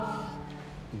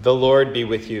The Lord be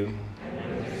with you.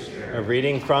 A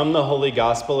reading from the Holy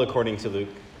Gospel according to Luke.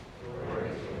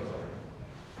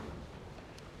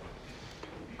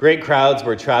 Great crowds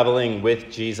were traveling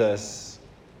with Jesus,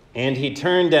 and he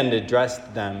turned and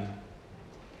addressed them.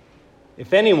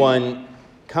 If anyone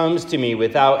comes to me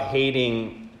without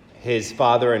hating his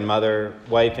father and mother,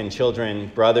 wife and children,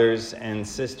 brothers and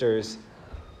sisters,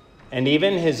 and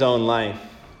even his own life,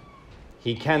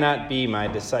 he cannot be my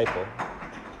disciple.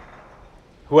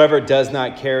 Whoever does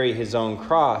not carry his own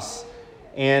cross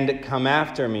and come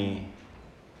after me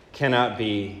cannot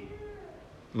be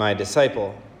my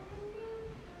disciple.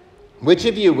 Which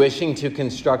of you, wishing to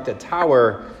construct a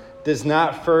tower, does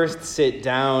not first sit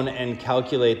down and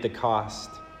calculate the cost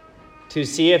to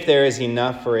see if there is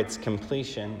enough for its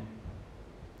completion?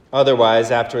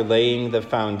 Otherwise, after laying the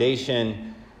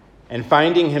foundation and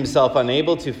finding himself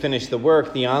unable to finish the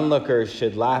work, the onlookers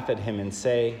should laugh at him and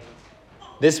say,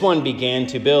 "This one began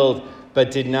to build,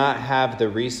 but did not have the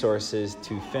resources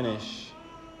to finish."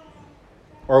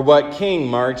 Or what king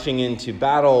marching into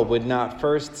battle would not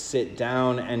first sit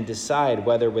down and decide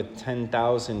whether with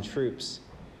 10,000 troops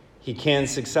he can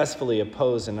successfully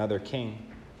oppose another king,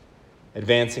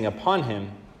 advancing upon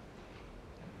him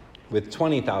with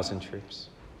 20,000 troops?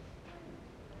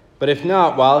 But if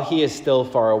not, while he is still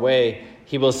far away,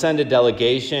 he will send a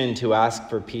delegation to ask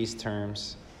for peace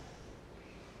terms.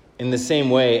 In the same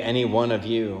way, any one of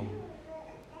you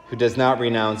who does not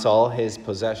renounce all his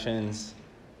possessions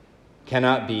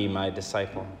cannot be my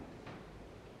disciple.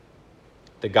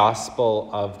 The Gospel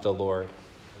of the Lord.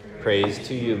 Praise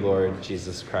to you, Lord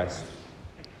Jesus Christ.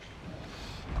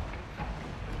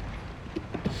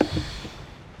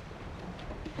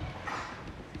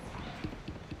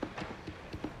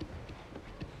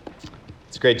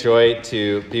 It's a great joy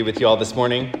to be with you all this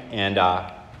morning and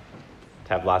to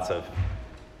have lots of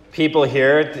people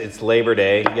here. It's Labor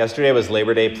Day. Yesterday was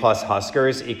Labor Day plus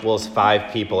Huskers equals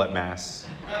 5 people at Mass.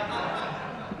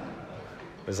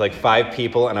 It was like 5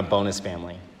 people and a bonus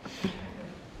family.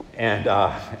 And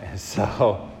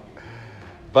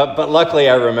but luckily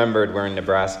I remembered we're in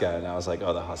Nebraska, and I was like,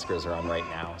 oh, the Huskers are on right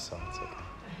now, so it's okay.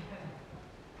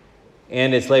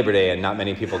 And it's Labor Day, and not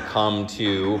many people come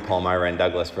to Palmyra and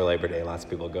Douglas for Labor Day. Lots of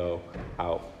people go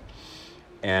out.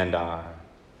 And I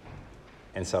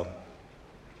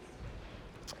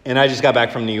just got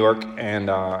back from New York, and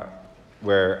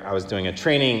where I was doing a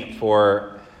training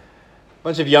for a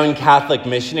bunch of young Catholic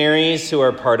missionaries who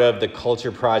are part of the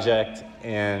Culture Project,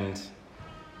 and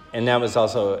that was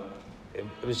also, it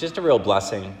was just a real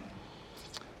blessing.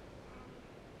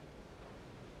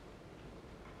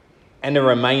 And a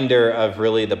reminder of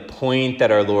really the point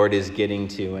that our Lord is getting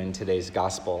to in today's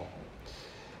gospel.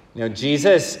 You know,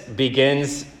 Jesus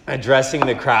begins addressing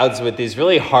the crowds with these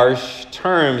really harsh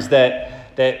terms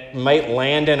that might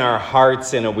land in our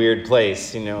hearts in a weird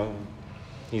place. You know,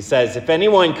 he says, if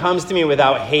anyone comes to me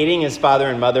without hating his father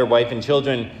and mother, wife and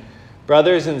children,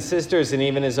 brothers and sisters, and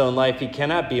even his own life, he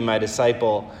cannot be my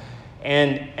disciple.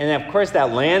 And of course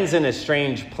that lands in a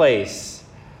strange place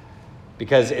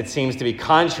because it seems to be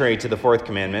contrary to the 4th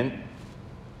commandment.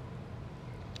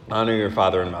 Honor your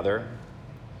father and mother.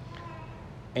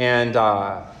 And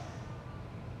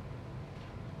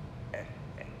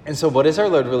so what does our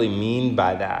Lord really mean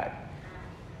by that?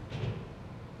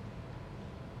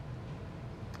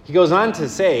 He goes on to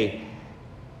say,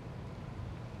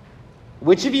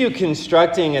 which of you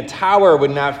constructing a tower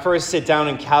would not first sit down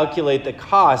and calculate the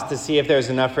cost to see if there's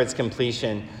enough for its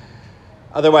completion?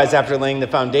 Otherwise, after laying the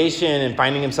foundation and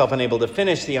finding himself unable to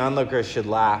finish, the onlookers should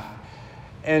laugh.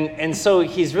 And so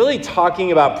he's really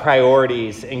talking about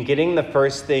priorities and getting the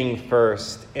first thing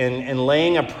first and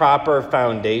laying a proper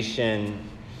foundation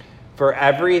for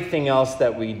everything else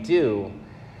that we do.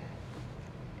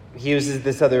 He uses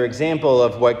this other example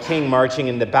of what king marching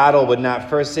into battle would not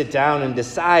first sit down and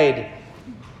decide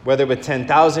whether with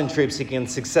 10,000 troops he can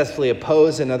successfully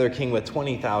oppose another king with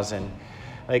 20,000.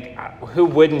 Like, who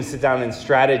wouldn't sit down and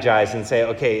strategize and say,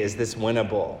 okay, is this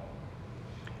winnable?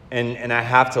 And I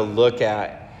have to look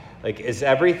at, like, is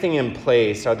everything in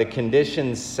place? Are the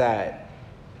conditions set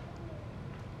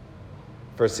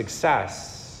for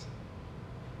success?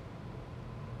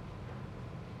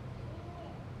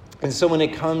 And so when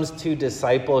it comes to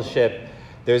discipleship,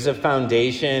 there's a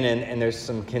foundation and there's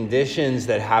some conditions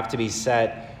that have to be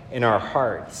set in our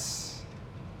hearts.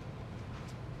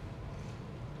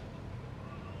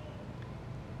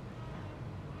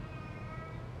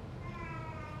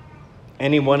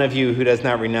 Any one of you who does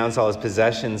not renounce all his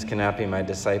possessions cannot be my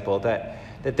disciple. That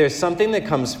there's something that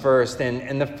comes first,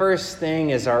 and the first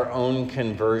thing is our own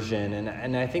conversion.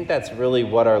 And I think that's really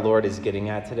what our Lord is getting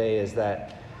at today, is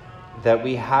that that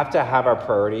we have to have our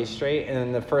priorities straight,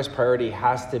 and the first priority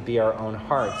has to be our own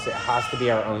hearts. It has to be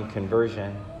our own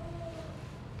conversion.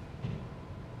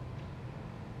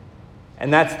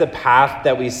 And that's the path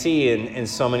that we see in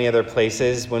so many other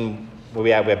places. When we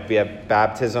have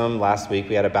baptism, last week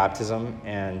we had a baptism,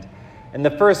 and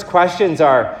the first questions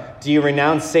are, do you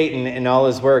renounce Satan and all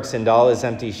his works and all his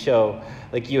empty show?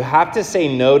 Like, you have to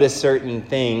say no to certain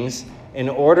things in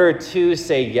order to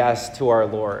say yes to our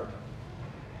Lord.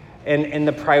 And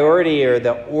the priority or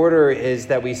the order is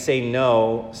that we say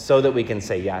no so that we can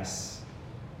say yes.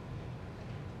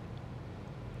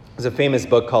 There's a famous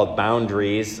book called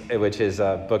Boundaries, which is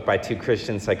a book by two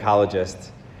Christian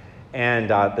psychologists. And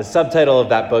the subtitle of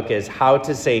that book is How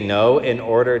to Say No in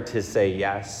Order to Say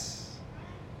Yes.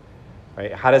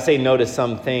 Right? How to say no to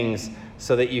some things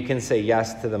so that you can say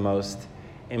yes to the most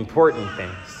important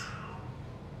things.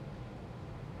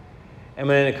 And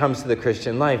when it comes to the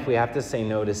Christian life, we have to say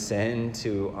no to sin,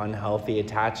 to unhealthy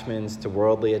attachments, to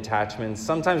worldly attachments.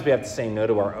 Sometimes we have to say no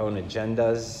to our own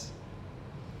agendas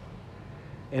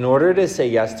in order to say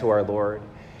yes to our Lord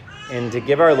and to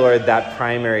give our Lord that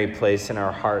primary place in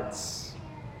our hearts.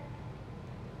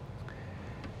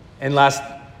 And last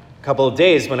couple of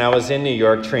days when I was in New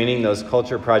York training those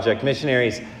Culture Project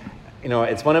missionaries,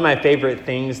 it's one of my favorite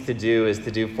things to do is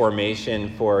to do formation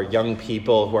for young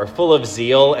people who are full of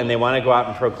zeal and they want to go out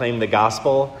and proclaim the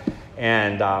gospel.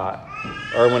 And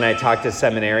or when I talk to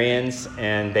seminarians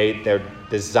and their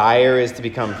desire is to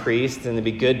become priests and to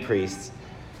be good priests.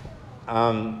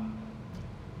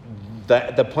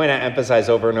 The point I emphasize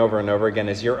over and over and over again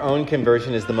is your own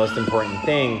conversion is the most important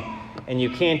thing, and you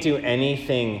can't do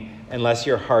anything unless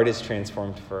your heart is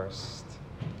transformed first.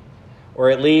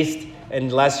 Or at least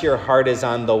unless your heart is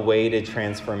on the way to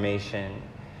transformation.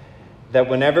 That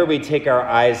whenever we take our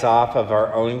eyes off of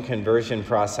our own conversion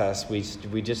process, we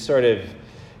just sort of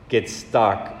get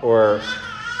stuck, or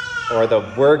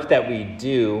the work that we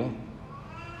do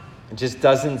just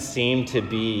doesn't seem to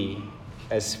be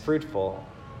as fruitful.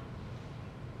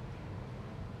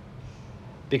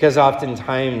 Because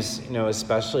oftentimes,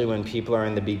 especially when people are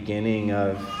in the beginning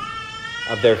of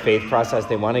their faith process,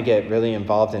 they want to get really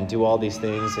involved and do all these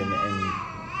things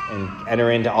and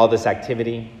enter into all this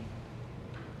activity.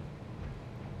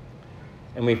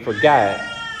 And we forget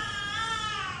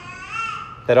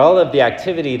that all of the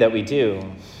activity that we do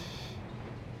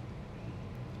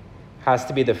has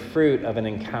to be the fruit of an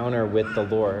encounter with the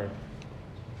Lord.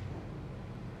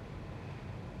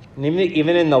 And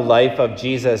even in the life of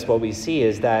Jesus, what we see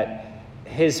is that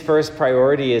his first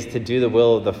priority is to do the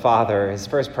will of the Father. His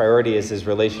first priority is his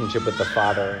relationship with the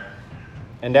Father.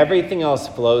 And everything else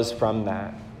flows from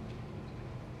that.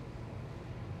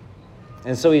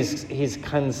 And so he's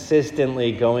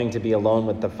consistently going to be alone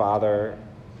with the Father.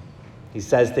 He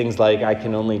says things like, I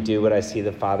can only do what I see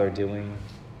the Father doing.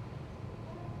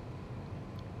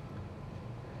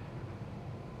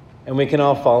 And we can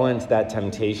all fall into that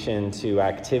temptation to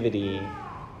activity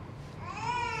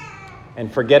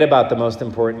and forget about the most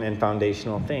important and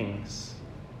foundational things.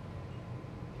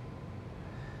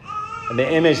 And the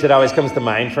image that always comes to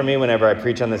mind for me whenever I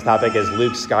preach on this topic is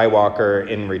Luke Skywalker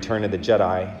in Return of the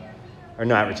Jedi. Or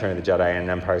not Return of the Jedi, in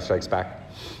Empire Strikes Back,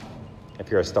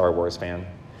 if you're a Star Wars fan.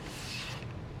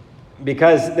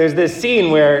 Because there's this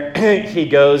scene where he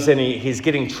goes and he's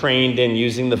getting trained in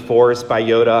using the Force by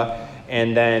Yoda,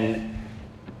 and then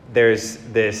there's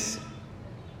this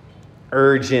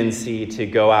urgency to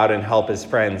go out and help his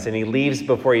friends, and he leaves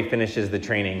before he finishes the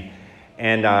training.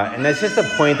 And that's just a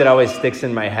point that always sticks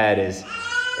in my head is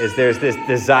there's this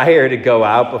desire to go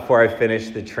out before I finish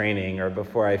the training or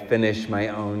before I finish my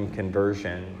own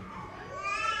conversion.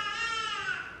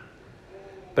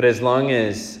 But as long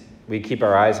as we keep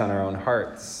our eyes on our own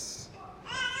hearts,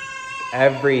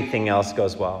 everything else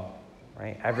goes well,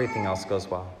 right? Everything else goes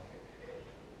well.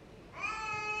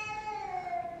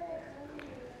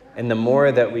 And the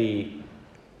more that we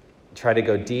try to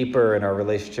go deeper in our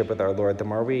relationship with our Lord, the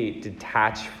more we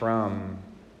detach from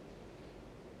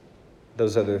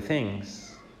those other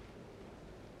things.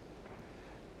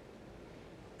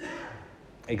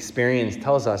 Experience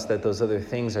tells us that those other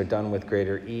things are done with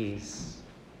greater ease.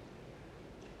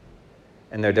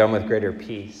 And they're done with greater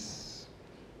peace.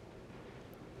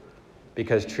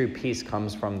 Because true peace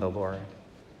comes from the Lord.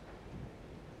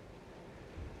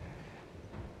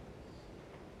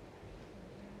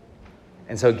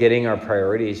 And so getting our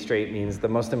priorities straight means the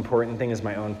most important thing is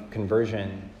my own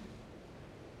conversion.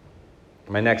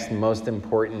 My next most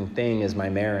important thing is my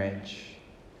marriage.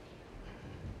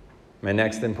 My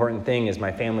next important thing is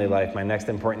my family life. My next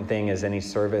important thing is any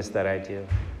service that I do.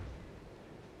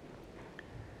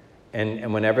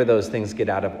 And whenever those things get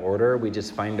out of order, we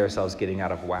just find ourselves getting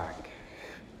out of whack.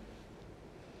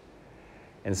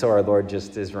 And so our Lord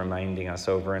just is reminding us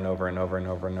over and over and over and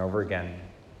over and over again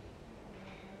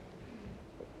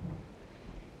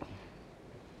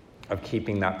of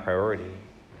keeping that priority.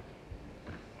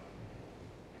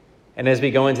 And as we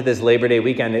go into this Labor Day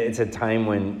weekend, it's a time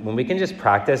when we can just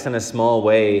practice in a small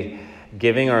way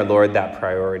giving our Lord that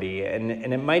priority. And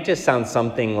it might just sound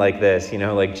something like this,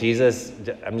 like, Jesus,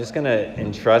 I'm just going to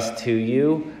entrust to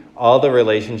you all the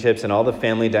relationships and all the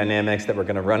family dynamics that we're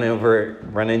going to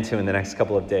run into in the next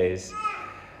couple of days.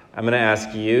 I'm going to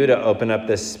ask you to open up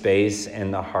this space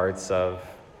in the hearts of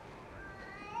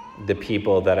the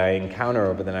people that I encounter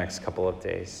over the next couple of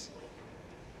days.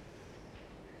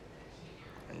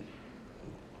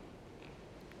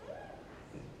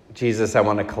 Jesus, I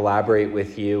want to collaborate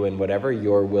with you in whatever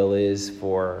your will is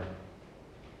for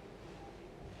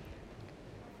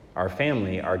our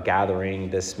family, our gathering,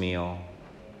 this meal.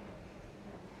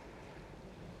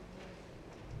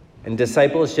 And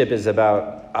discipleship is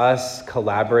about us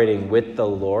collaborating with the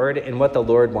Lord in what the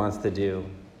Lord wants to do,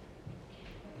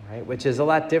 right? Which is a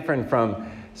lot different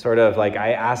from sort of like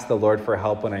I ask the Lord for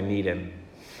help when I need him.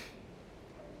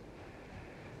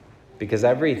 Because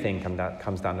everything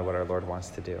comes down to what our Lord wants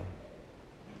to do.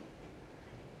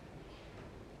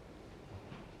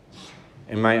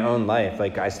 In my own life,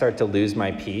 like I start to lose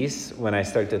my peace when I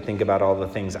start to think about all the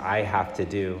things I have to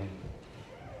do.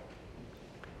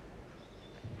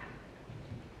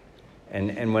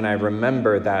 And when I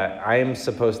remember that I am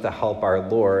supposed to help our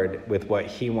Lord with what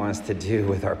he wants to do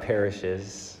with our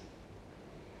parishes,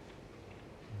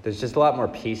 there's just a lot more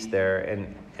peace there.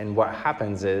 And what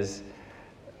happens is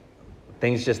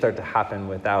things just start to happen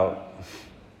without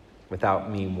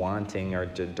me wanting or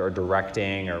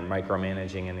directing or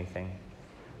micromanaging anything.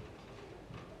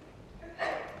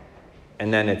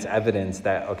 And then it's evidence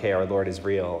that, okay, our Lord is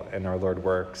real and our Lord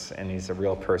works and he's a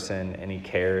real person and he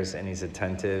cares and he's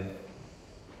attentive.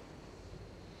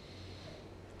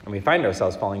 And we find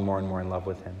ourselves falling more and more in love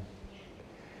with him.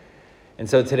 And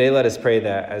so today, let us pray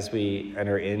that as we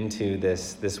enter into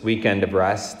this weekend of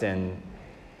rest and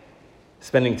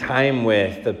spending time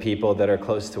with the people that are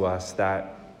close to us,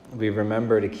 that we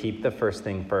remember to keep the first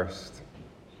thing first.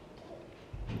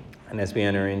 And as we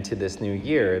enter into this new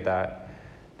year, that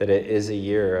it is a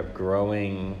year of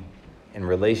growing in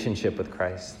relationship with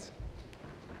Christ.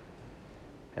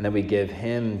 And that we give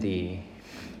him the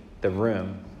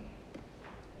room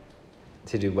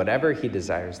to do whatever he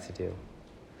desires to do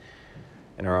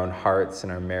in our own hearts,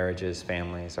 in our marriages,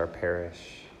 families, our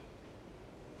parish,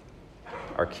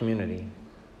 our community.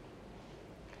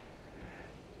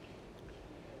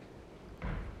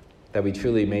 That we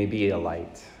truly may be a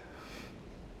light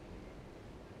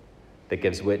that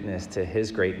gives witness to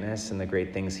his greatness and the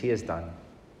great things he has done.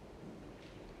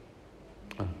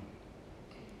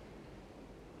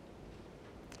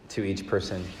 To each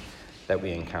person that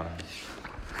we encounter.